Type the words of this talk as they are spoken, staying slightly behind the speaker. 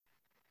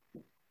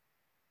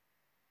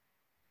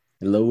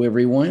Hello,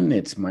 everyone.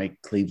 It's Mike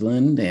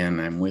Cleveland, and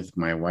I'm with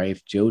my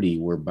wife, Jody.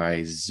 We're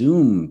by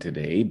Zoom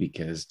today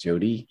because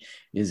Jody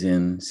is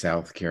in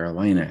South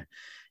Carolina.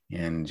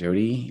 And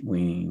Jody,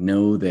 we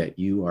know that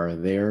you are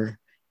there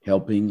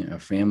helping a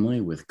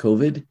family with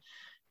COVID,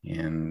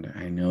 and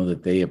I know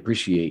that they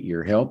appreciate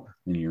your help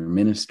and your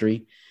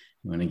ministry.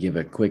 You want to give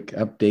a quick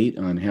update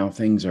on how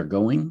things are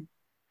going?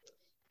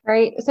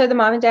 Right. So the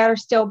mom and dad are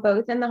still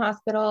both in the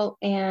hospital,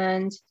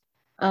 and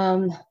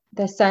um,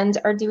 the sons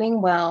are doing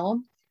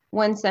well.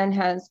 One son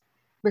has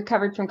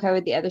recovered from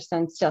COVID. The other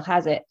son still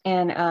has it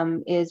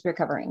and is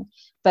recovering.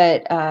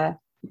 But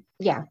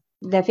yeah,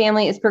 the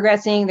family is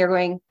progressing.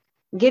 They're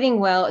getting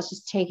well. It's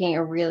just taking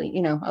a really,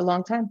 a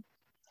long time.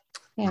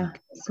 Yeah.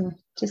 So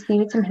just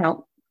needed some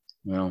help.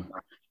 Well,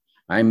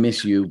 I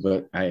miss you,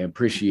 but I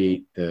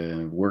appreciate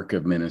the work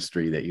of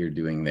ministry that you're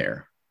doing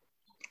there.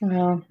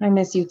 Oh, I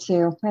miss you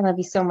too. I love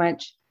you so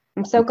much.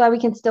 I'm so glad we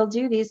can still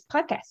do these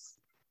podcasts.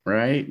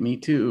 Right? Me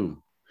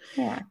too.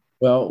 Yeah.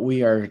 Well,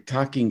 we are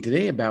talking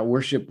today about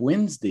Worship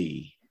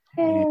Wednesday,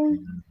 and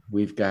Yay.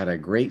 we've got a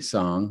great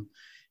song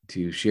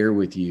to share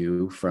with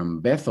you from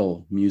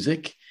Bethel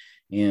Music.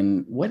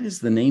 And what is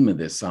the name of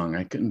this song?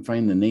 I couldn't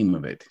find the name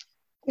of it.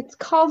 It's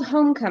called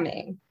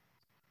Homecoming.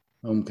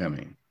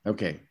 Homecoming.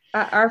 Okay,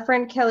 Our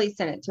friend Kelly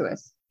sent it to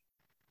us.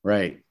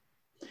 right.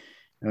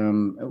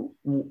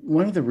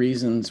 One of the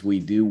reasons we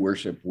do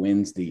Worship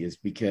Wednesday is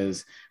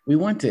because we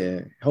want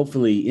to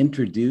hopefully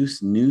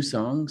introduce new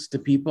songs to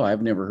people.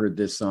 I've never heard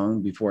this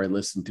song before I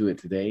listened to it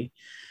today.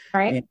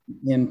 Right.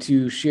 and, and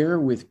to share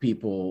with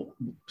people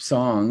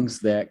songs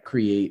that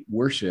create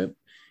worship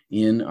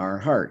in our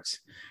hearts.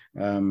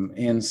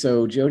 And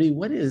so, Jody,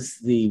 what is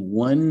the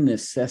one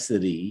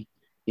necessity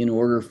in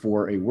order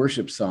for a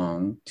worship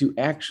song to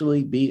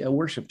actually be a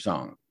worship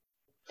song?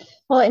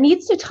 Well, it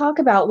needs to talk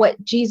about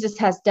what Jesus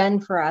has done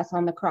for us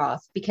on the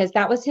cross because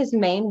that was his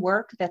main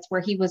work. That's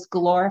where he was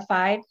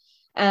glorified.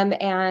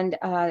 And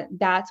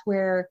that's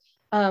where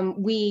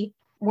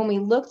when we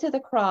look to the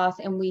cross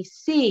and we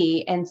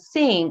see and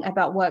sing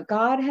about what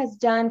God has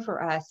done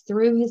for us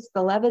through his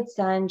beloved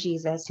son,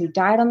 Jesus, who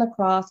died on the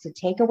cross to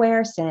take away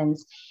our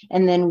sins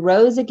and then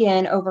rose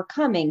again,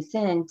 overcoming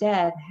sin,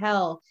 death,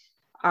 hell,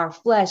 our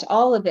flesh,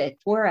 all of it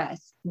for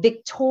us,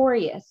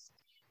 victorious.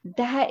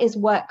 That is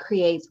what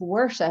creates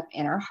worship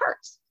in our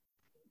hearts.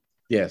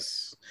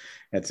 Yes,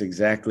 that's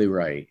exactly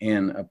right.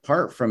 And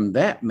apart from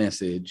that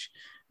message,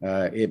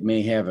 it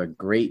may have a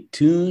great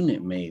tune.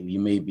 You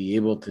may be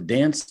able to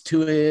dance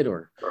to it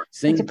or It's a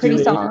sing to pretty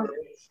it. song.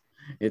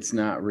 It's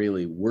not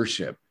really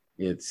worship.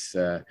 It's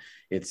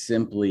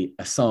simply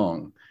a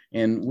song,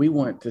 and we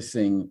want to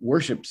sing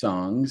worship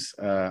songs.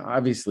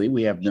 Obviously,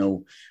 we have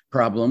no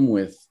problem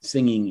with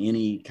singing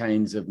any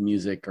kinds of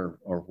music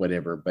or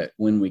whatever. But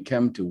when we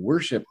come to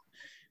worship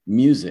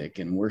music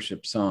and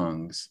worship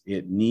songs,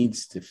 it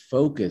needs to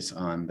focus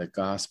on the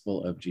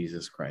gospel of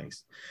Jesus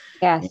Christ,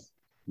 and Yes.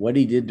 what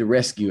he did to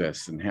rescue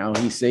us and how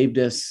he saved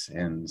us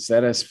and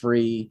set us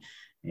free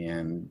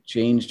and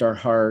changed our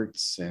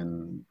hearts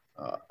and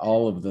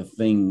all of the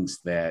things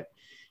that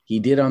he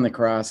did on the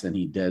cross and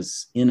he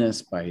does in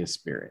us by his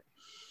spirit.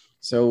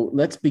 So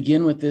let's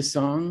begin with this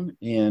song,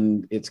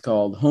 and it's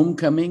called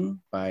Homecoming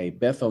by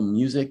Bethel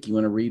Music. You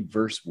want to read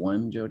verse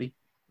 1, Jody?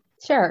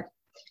 Sure.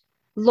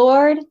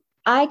 Lord,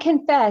 I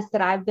confess that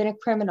I've been a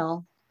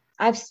criminal.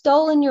 I've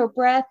stolen your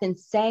breath and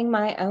sang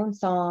my own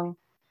song.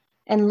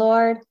 And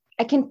Lord,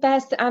 I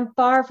confess that I'm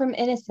far from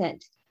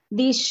innocent.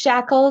 These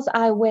shackles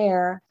I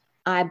wear,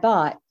 I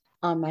bought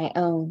on my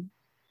own.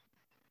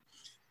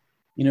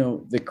 You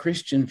know, the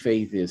Christian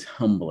faith is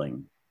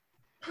humbling.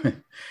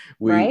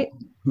 we Right?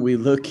 we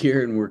look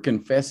here and we're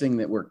confessing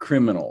that we're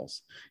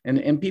criminals,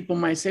 and people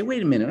might say,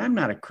 wait a minute, I'm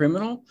not a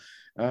criminal.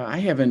 I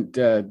haven't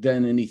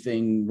done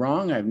anything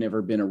wrong. I've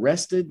never been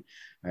arrested.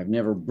 I've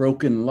never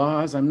broken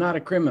laws. I'm not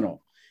a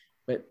criminal.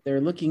 But they're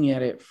looking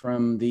at it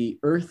from the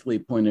earthly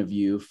point of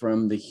view,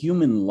 from the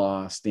human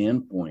law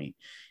standpoint.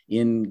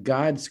 In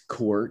God's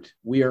court,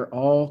 we are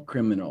all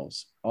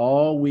criminals.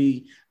 All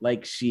we,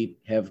 like sheep,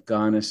 have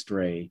gone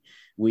astray.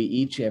 We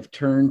each have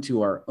turned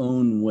to our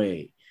own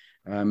way,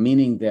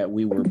 meaning that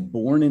we were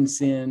born in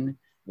sin,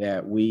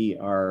 that we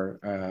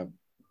are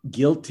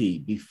guilty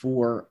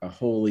before a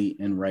holy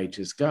and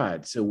righteous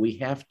God. So we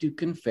have to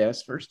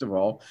confess, first of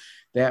all,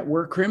 that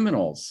we're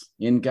criminals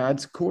in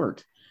God's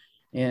court.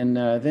 And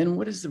then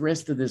what does the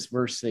rest of this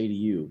verse say to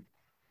you?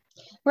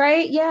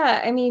 Right?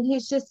 Yeah. I mean,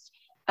 he's just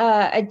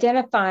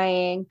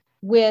identifying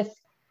with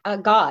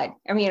God.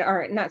 I mean,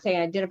 or not saying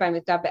identifying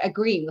with God, but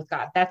agreeing with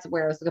God. That's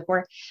where I was looking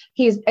for.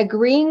 He's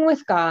agreeing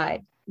with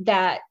God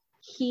that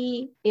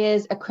he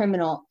is a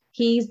criminal.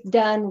 He's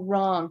done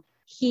wrong.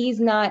 He's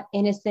not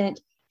innocent.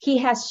 He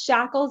has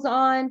shackles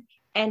on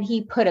and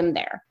he put him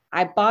there.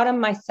 I bought him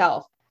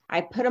myself.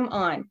 I put him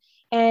on.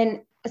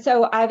 And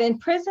so I've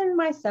imprisoned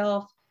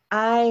myself.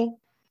 I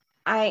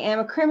I am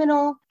a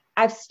criminal.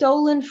 I've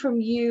stolen from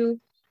you.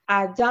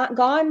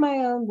 Gone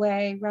my own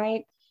way,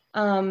 right?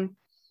 Um,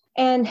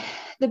 and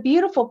the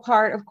beautiful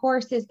part, of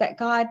course, is that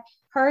God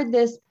heard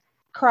this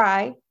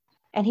cry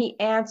and he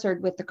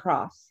answered with the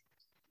cross.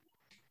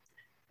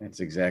 That's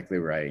exactly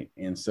right.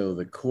 And so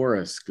the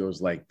chorus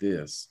goes like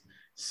this: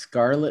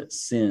 Scarlet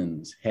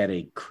sins had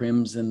a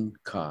crimson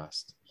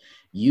cost.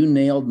 You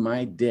nailed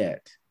my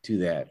debt to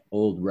that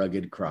old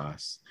rugged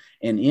cross.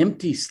 An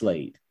empty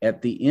slate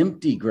at the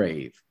empty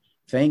grave.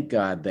 Thank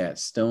God that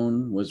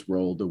stone was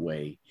rolled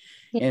away.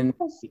 Yes. And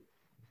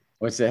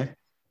what's that?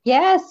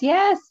 Yes,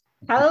 yes.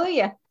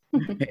 Hallelujah.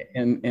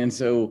 And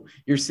so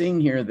you're seeing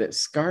here that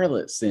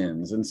scarlet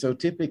sins, and so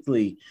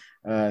typically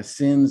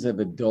sins of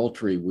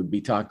adultery would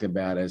be talked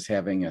about as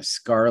having a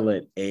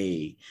scarlet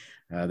A.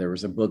 There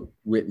was a book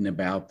written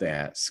about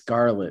that,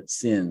 scarlet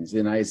sins.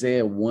 In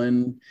Isaiah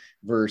 1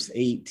 verse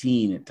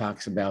 18, it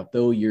talks about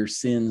though your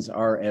sins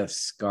are as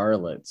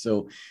scarlet.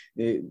 So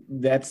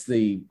that's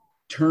the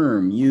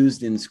term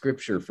used in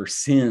scripture for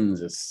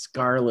sins, as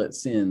scarlet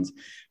sins,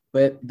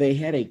 but they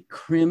had a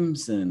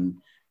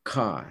crimson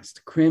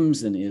cost.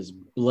 Crimson is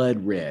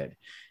blood red,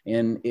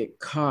 and it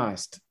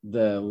cost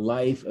the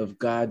life of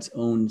God's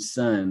own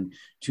son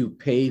to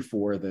pay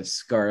for the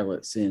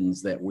scarlet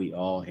sins that we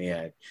all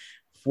had.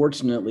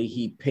 Fortunately,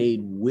 he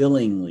paid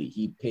willingly.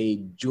 He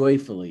paid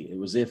joyfully. It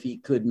was if he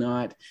could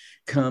not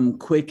come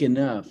quick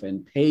enough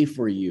and pay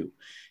for you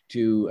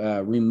to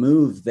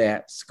remove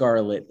that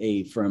scarlet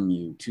A from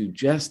you, to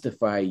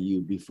justify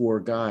you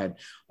before God,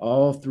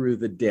 all through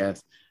the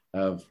death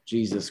of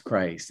Jesus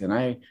Christ. And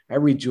I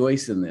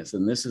rejoice in this.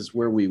 And this is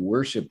where we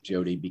worship,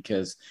 Jody,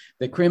 because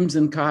the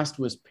crimson cost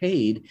was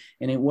paid,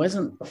 and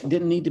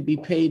didn't need to be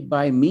paid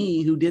by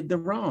me who did the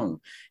wrong.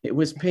 It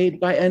was paid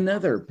by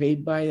another,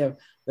 paid by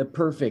the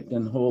perfect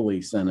and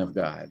holy Son of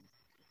God.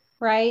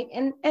 Right.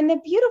 And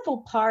the beautiful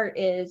part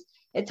is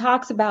it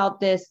talks about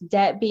this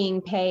debt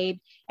being paid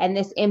and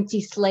this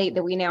empty slate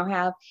that we now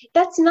have.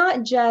 That's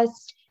not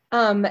just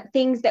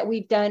things that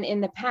we've done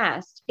in the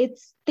past.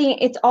 It's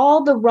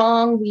all the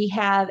wrong we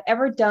have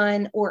ever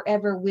done or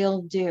ever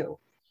will do.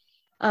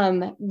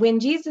 When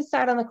Jesus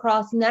died on the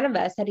cross, none of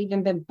us had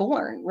even been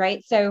born,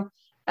 right? So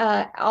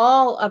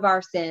all of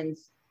our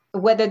sins,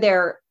 whether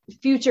they're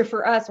future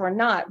for us or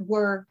not,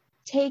 were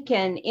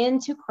taken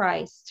into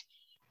Christ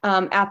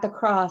at the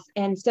cross.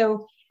 And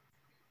so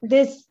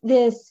this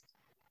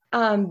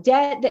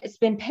debt that's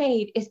been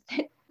paid is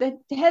the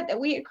debt that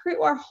we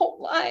accrue our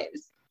whole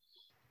lives.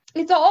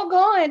 It's all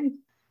gone.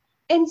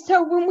 And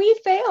so when we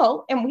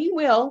fail, and we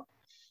will,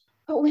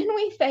 but when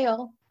we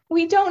fail,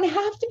 we don't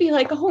have to be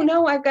like, oh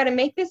no, I've got to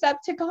make this up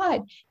to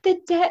God. The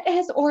debt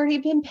has already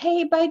been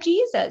paid by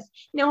Jesus.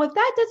 Now, if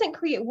that doesn't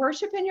create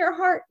worship in your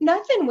heart,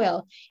 nothing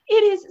will.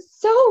 It is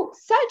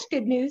such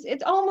good news.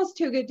 It's almost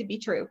too good to be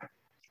true,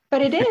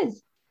 but it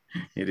is.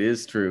 It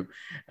is true.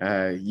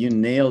 You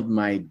nailed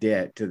my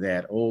debt to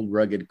that old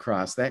rugged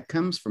cross. That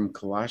comes from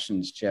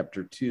Colossians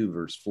chapter 2,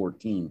 verse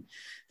 14.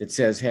 It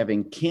says,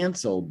 having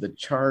canceled the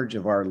charge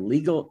of our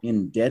legal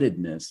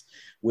indebtedness,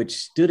 which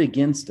stood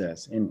against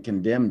us and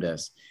condemned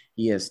us,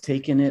 he has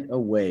taken it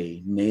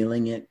away,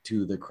 nailing it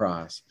to the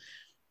cross.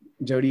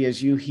 Jody,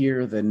 as you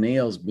hear the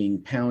nails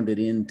being pounded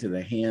into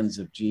the hands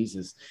of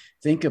Jesus,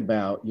 think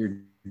about your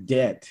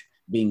debt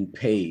being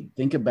paid.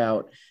 Think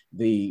about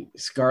the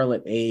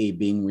scarlet A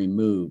being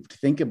removed.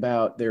 Think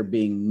about there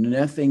being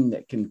nothing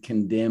that can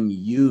condemn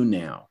you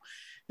now,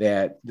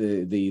 that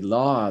the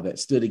law that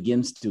stood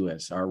against to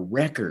us, our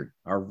record,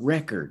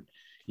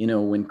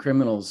 when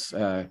criminals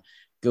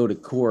go to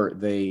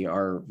court,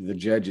 the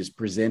judge is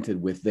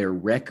presented with their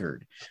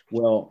record.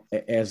 Well,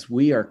 as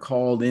we are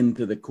called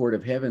into the court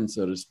of heaven,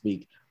 so to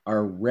speak,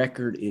 our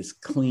record is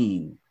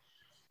clean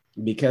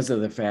because of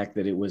the fact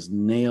that it was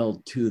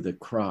nailed to the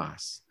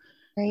cross.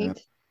 Right.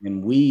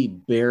 And we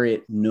bear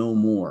it no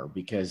more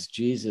because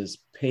Jesus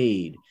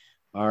paid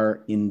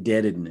our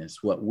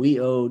indebtedness. What we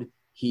owed,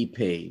 he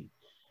paid.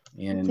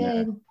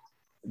 And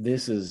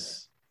this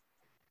is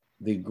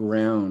the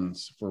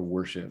grounds for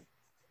worship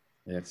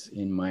that's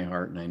in my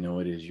heart, and I know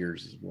it is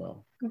yours as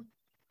well.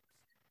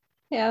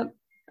 Yeah.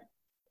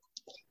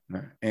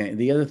 And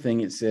the other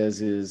thing it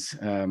says is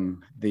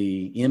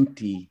the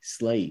empty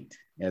slate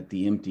at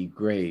the empty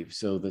grave.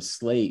 So the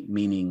slate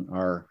meaning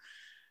our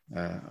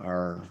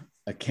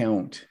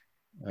account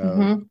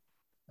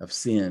of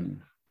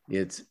sin.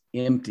 It's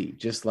empty,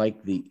 just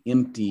like the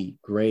empty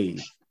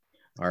grave.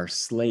 Our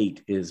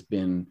slate has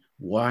been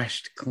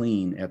washed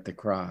clean at the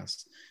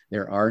cross.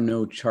 There are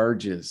no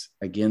charges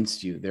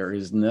against you. There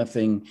is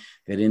nothing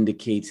that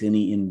indicates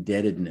any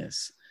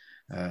indebtedness.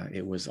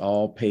 It was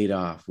all paid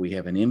off. We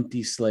have an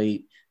empty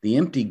slate. The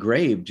empty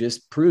grave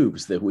just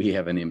proves that we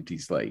have an empty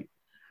slate.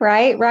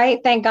 Right.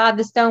 Thank God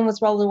the stone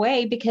was rolled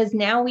away, because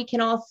now we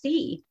can all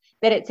see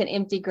that it's an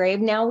empty grave.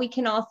 Now we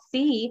can all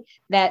see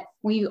that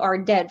we are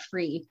debt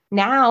free.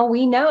 Now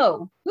we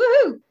know.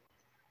 Woohoo!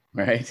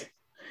 Right.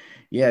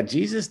 Yeah,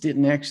 Jesus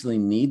didn't actually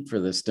need for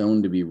the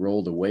stone to be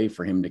rolled away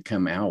for him to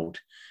come out.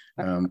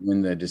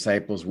 When the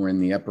disciples were in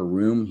the upper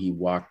room, he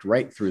walked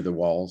right through the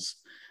walls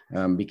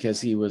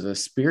because he was a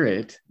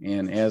spirit,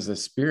 and as a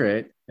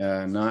spirit,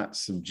 not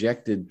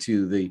subjected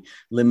to the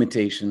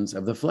limitations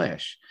of the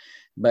flesh.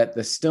 But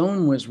the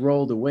stone was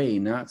rolled away,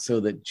 not so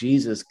that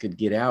Jesus could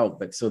get out,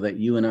 but so that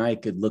you and I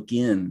could look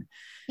in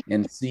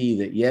and see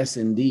that, yes,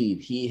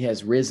 indeed, he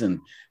has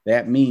risen.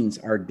 That means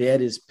our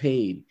debt is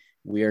paid.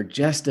 We are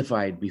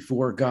justified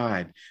before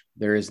God.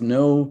 There is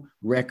no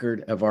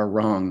record of our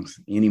wrongs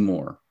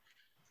anymore.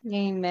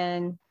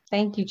 Amen.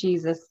 Thank you,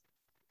 Jesus.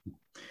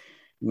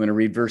 You want to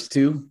read verse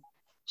 2?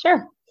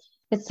 Sure.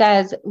 It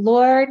says,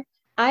 Lord,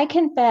 I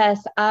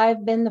confess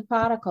I've been the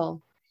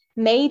prodigal,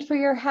 made for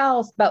your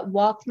house, but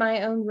walked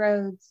my own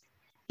roads.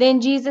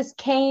 Then Jesus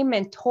came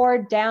and tore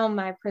down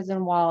my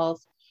prison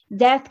walls.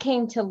 Death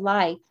came to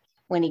life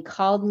when he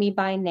called me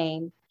by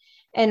name.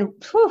 And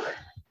whew,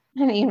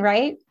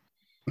 right?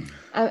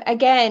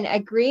 Again,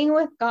 agreeing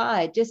with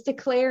God, just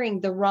declaring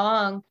the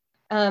wrong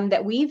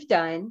that we've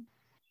done,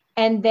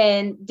 and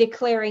then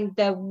declaring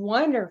the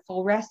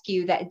wonderful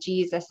rescue that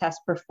Jesus has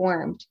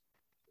performed.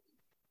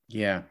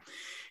 Yeah.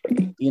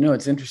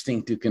 It's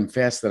interesting to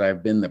confess that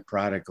I've been the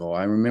prodigal.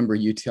 I remember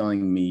you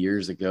telling me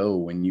years ago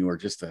when you were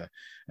just a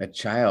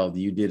child,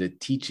 you did a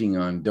teaching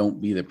on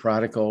don't be the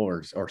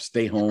prodigal or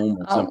stay home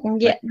or something.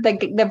 Yeah,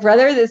 the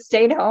brother that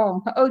stayed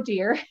home. Oh,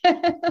 dear.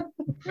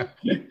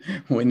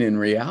 When in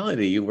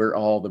reality, we're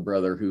all the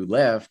brother who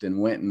left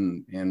and went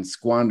and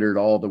squandered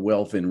all the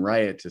wealth in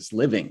riotous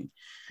living.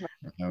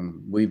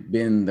 We've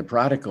been the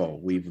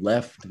prodigal. We've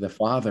left the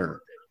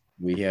Father.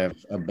 We have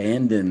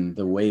abandoned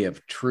the way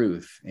of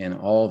truth and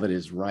all that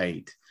is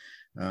right.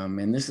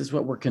 And this is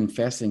what we're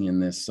confessing in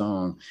this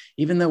song.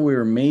 Even though we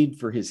were made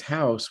for his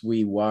house,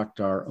 we walked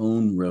our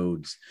own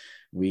roads.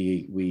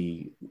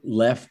 We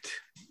left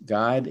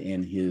God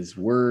and his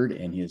word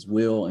and his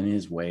will and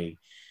his way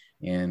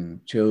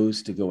and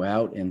chose to go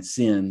out and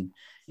sin.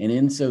 And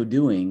in so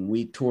doing,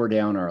 we tore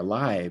down our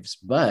lives.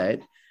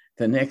 But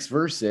the next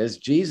verse says,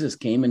 Jesus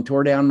came and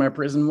tore down my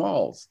prison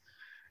walls.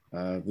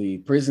 The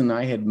prison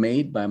I had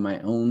made by my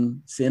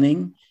own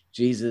sinning,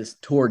 Jesus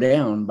tore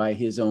down by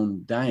his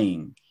own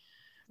dying.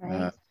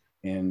 Right.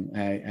 And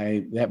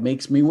I that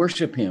makes me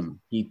worship him.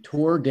 He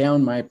tore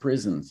down my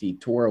prisons. He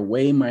tore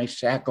away my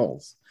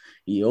shackles.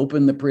 He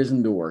opened the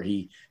prison door.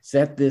 He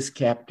set this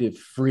captive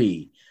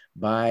free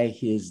by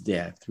his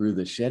death through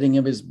the shedding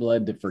of his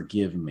blood to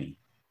forgive me.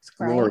 It's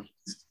glorious.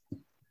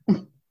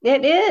 Right.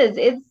 It is.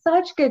 It's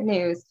such good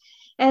news.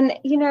 And,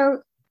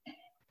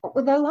 a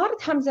lot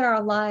of times in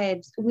our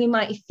lives, we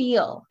might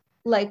feel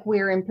like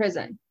we're in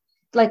prison,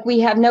 like we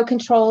have no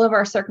control of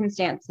our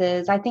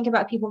circumstances. I think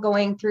about people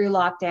going through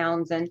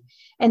lockdowns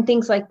and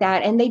things like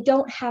that, and they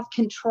don't have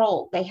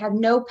control. They have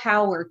no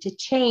power to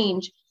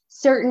change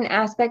certain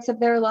aspects of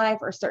their life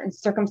or certain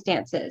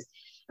circumstances.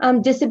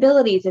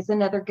 Disabilities is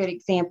another good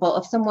example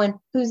of someone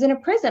who's in a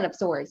prison of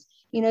sorts.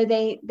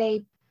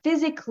 They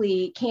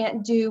physically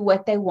can't do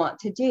what they want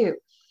to do,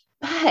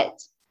 but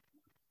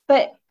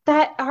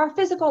that our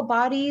physical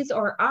bodies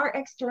or our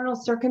external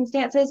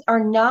circumstances are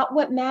not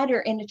what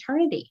matter in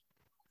eternity.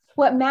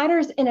 What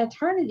matters in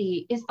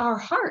eternity is our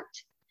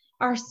heart,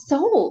 our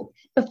soul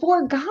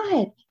before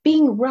God,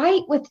 being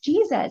right with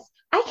Jesus.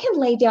 I can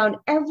lay down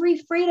every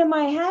freedom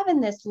I have in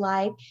this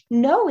life,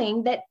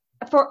 knowing that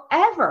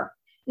forever,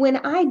 when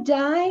I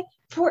die,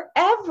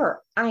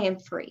 forever I am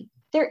free.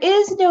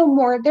 There's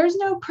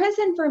no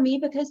prison for me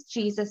because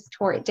Jesus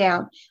tore it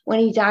down when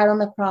he died on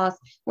the cross.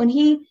 When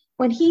he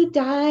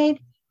died,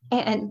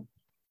 and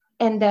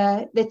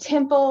the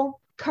temple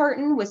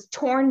curtain was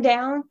torn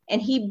down and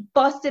he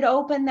busted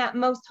open that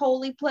most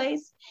holy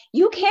place.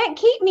 You can't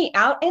keep me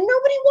out, and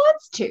nobody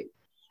wants to.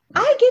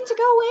 I get to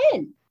go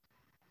in,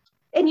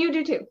 and you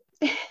do too.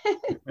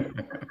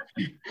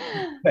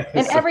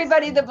 And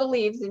everybody that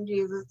believes in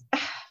Jesus,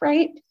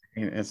 right?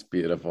 That's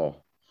beautiful.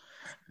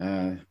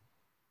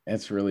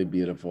 That's really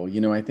beautiful.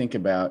 I think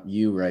about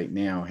you right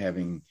now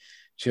having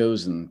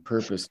chosen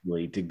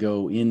purposefully to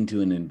go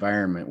into an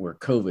environment where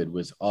COVID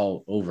was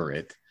all over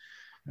it.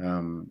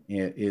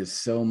 It is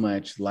so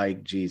much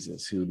like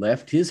Jesus, who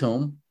left his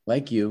home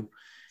like you.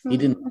 He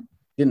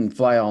didn't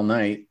fly all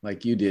night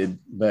like you did,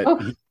 but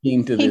he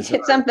came to this. He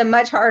did something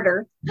much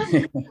harder.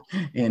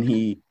 And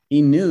he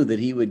knew that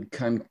he would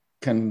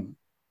contract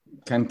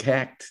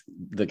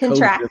the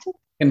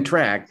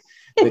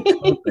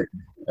COVID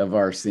of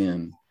our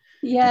sin.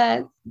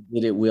 Yes. He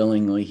did it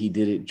willingly. He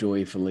did it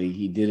joyfully.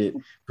 He did it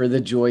for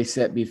the joy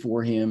set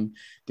before him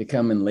to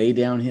come and lay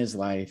down his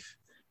life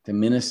to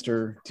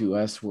minister to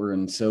us. We're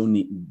in so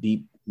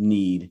deep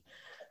need.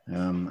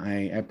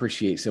 I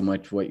appreciate so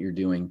much what you're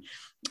doing.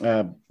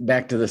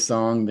 Back to the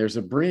song. There's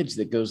a bridge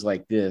that goes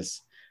like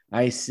this.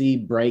 I see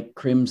bright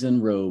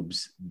crimson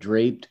robes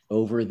draped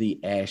over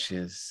the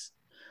ashes,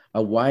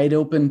 a wide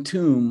open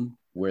tomb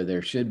where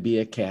there should be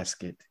a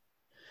casket.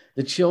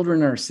 The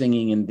children are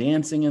singing and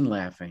dancing and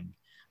laughing.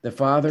 The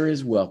Father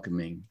is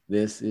welcoming.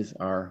 This is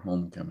our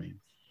homecoming.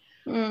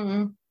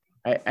 Do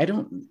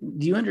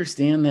you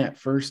understand that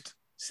first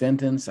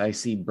sentence? I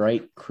see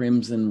bright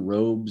crimson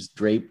robes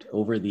draped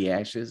over the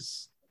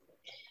ashes.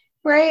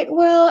 Right.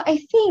 Well,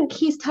 I think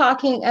he's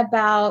talking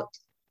about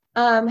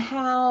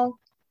how,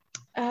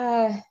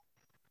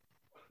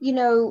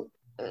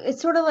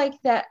 it's sort of like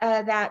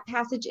that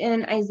passage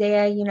in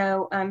Isaiah,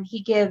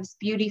 he gives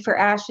beauty for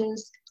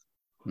ashes.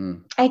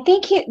 I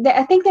think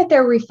that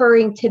they're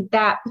referring to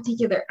that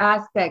particular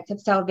aspect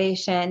of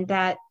salvation,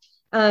 that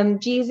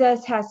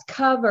Jesus has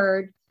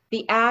covered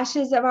the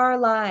ashes of our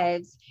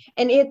lives.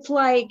 And it's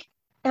like,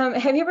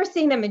 have you ever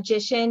seen a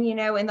magician,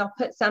 and they'll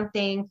put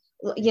something,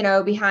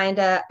 behind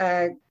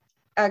a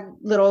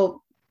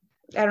little,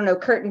 I don't know,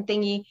 curtain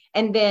thingy,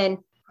 and then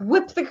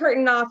whip the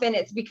curtain off and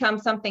it's become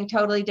something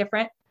totally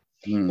different.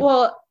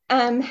 Well,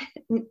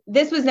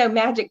 this was no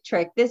magic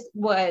trick. This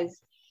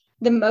was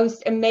the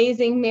most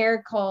amazing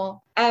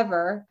miracle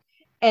ever.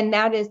 And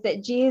that is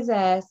that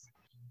Jesus,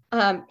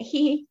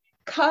 he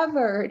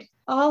covered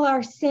all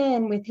our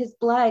sin with his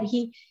blood.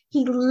 He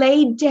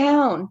laid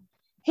down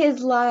his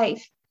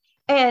life.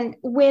 And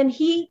when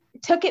he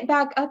took it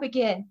back up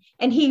again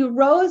and he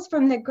rose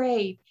from the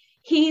grave,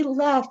 he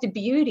left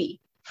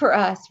beauty for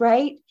us,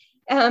 right?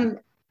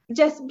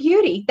 Just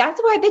beauty.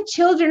 That's why the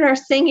children are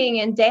singing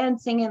and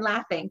dancing and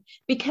laughing,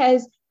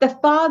 because the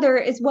Father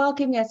is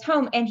welcoming us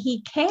home, and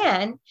he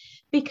can,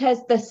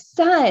 because the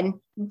Son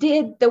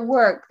did the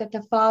work that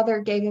the Father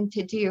gave him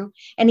to do,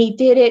 and he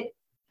did it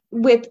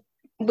with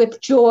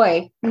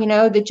joy.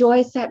 The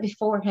joy set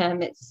before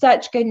him. It's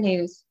such good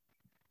news.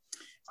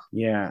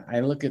 Yeah,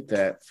 I look at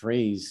that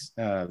phrase,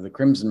 the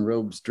crimson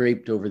robes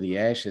draped over the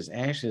ashes.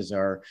 Ashes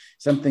are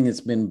something that's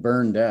been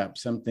burned up,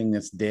 something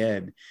that's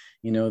dead.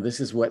 This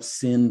is what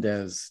sin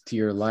does to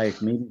your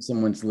life. Maybe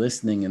someone's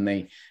listening and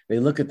they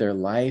look at their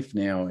life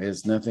now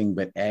as nothing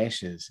but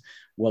ashes.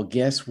 Well,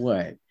 guess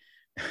what?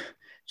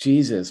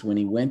 Jesus, when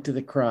he went to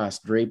the cross,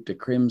 draped a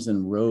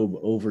crimson robe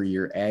over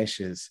your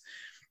ashes.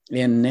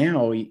 And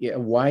now a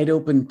wide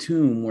open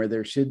tomb where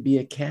there should be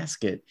a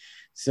casket.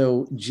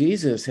 So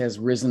Jesus has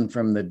risen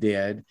from the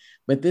dead,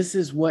 but this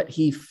is what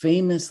he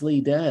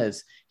famously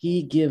does.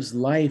 He gives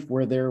life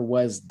where there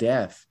was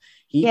death.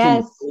 He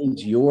can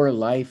change your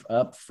life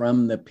up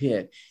from the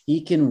pit.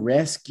 He can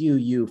rescue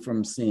you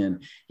from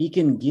sin. He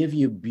can give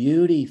you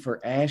beauty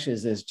for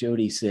ashes, as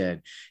Jody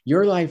said.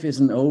 Your life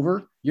isn't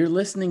over. You're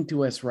listening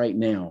to us right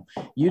now.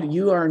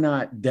 You are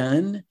not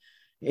done,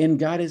 and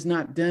God is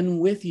not done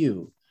with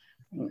you.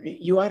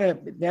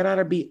 That ought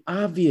to be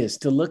obvious,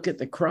 to look at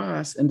the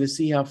cross and to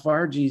see how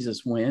far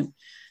Jesus went,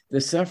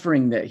 the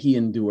suffering that he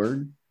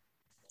endured,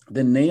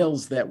 the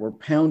nails that were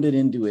pounded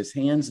into his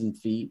hands and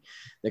feet,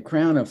 the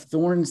crown of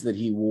thorns that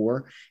he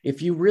wore.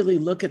 If you really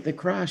look at the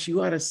cross,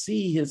 you ought to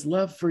see his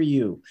love for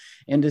you,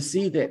 and to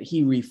see that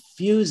he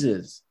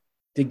refuses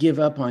to give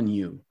up on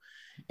you,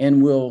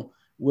 and will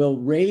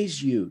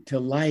raise you to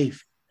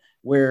life,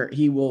 where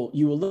you will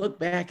look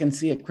back and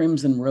see a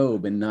crimson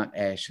robe and not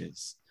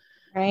ashes.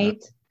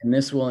 Right. And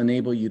this will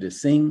enable you to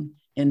sing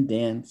and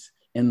dance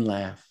and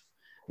laugh.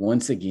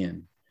 Once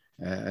again,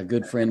 a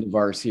good friend of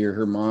ours here,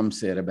 her mom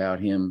said about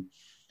him,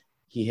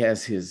 he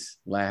has his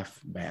laugh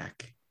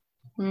back.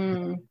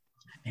 And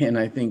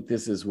I think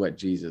this is what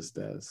Jesus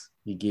does.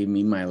 He gave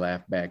me my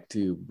laugh back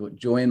too, but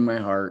joy in my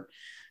heart,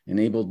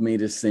 enabled me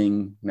to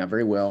sing, not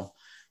very well,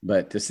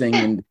 but to sing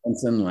and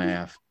dance and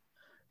laugh.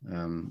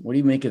 What do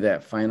you make of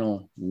that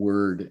final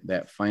word,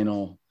 that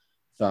final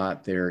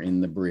thought there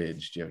in the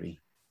bridge, Jody?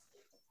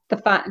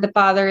 The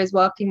Father is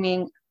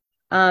welcoming.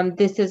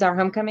 This is our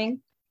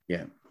homecoming.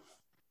 Yeah.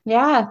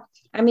 Yeah.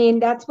 I mean,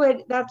 that's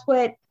what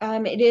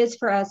it is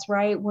for us,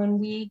 right? When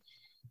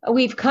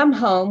we've come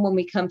home, when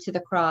we come to the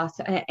cross,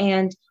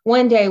 and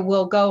one day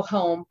we'll go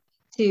home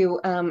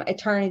to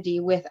eternity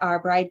with our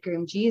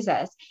bridegroom,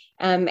 Jesus.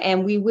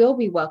 And we will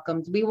be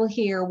welcomed. We will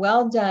hear,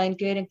 "Well done,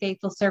 good and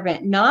faithful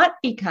servant," not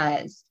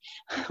because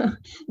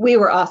we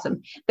were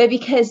awesome, but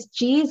because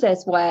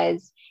Jesus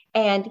was.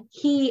 And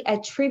he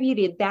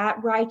attributed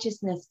that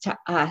righteousness to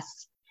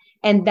us.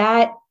 And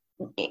that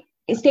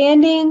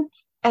standing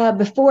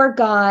before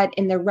God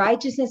in the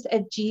righteousness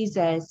of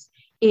Jesus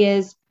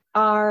is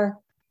our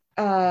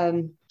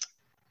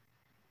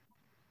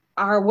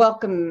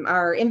welcome,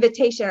 our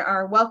invitation,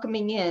 our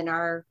welcoming in,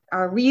 our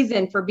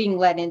reason for being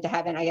let into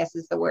heaven, I guess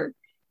is the word.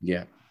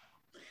 Yeah.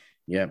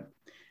 Yeah.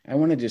 I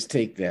want to just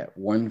take that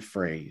one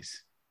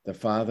phrase, the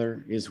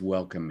Father is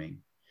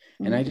welcoming.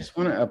 And I just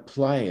want to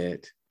apply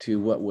it to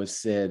what was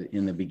said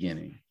in the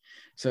beginning.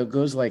 So it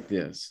goes like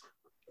this: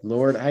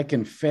 Lord, I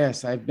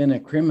confess I've been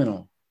a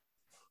criminal.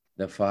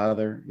 The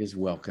Father is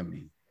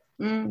welcoming.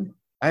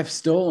 I've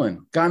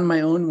stolen, gone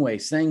my own way,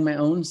 sang my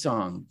own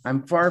song.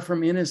 I'm far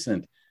from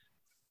innocent.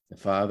 The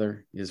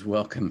Father is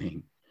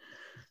welcoming.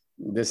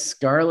 The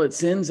scarlet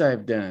sins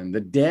I've done,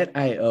 the debt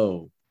I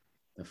owe,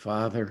 the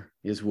Father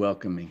is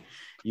welcoming.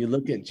 You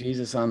look at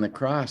Jesus on the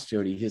cross,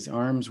 Jody, his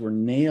arms were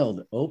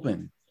nailed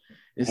open.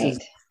 This is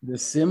the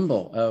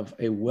symbol of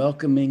a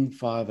welcoming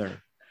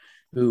Father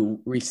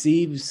who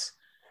receives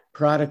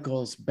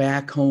prodigals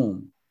back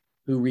home,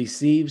 who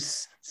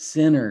receives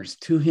sinners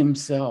to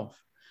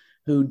himself,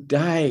 who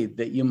died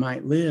that you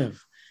might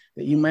live,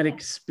 that you might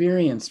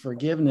experience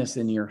forgiveness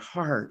in your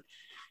heart,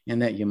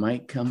 and that you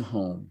might come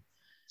home.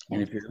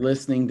 And if you're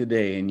listening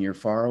today and you're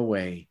far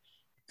away,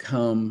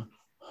 come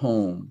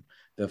home.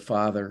 The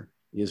Father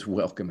is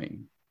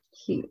welcoming.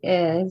 He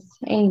is.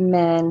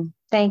 Amen.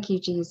 Thank you,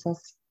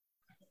 Jesus.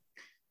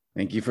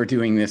 Thank you for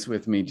doing this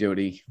with me,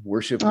 Jody.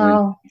 Worship Wednesday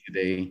Oh,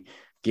 today.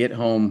 Get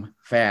home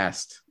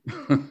fast.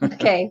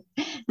 okay.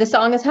 The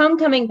song is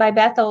Homecoming by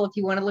Bethel. If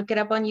you want to look it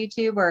up on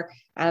YouTube or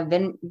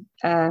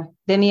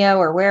Vimeo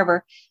or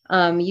wherever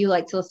you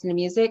like to listen to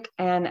music.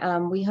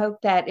 And we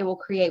hope that it will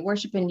create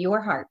worship in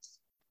your hearts.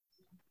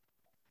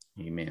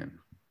 Amen.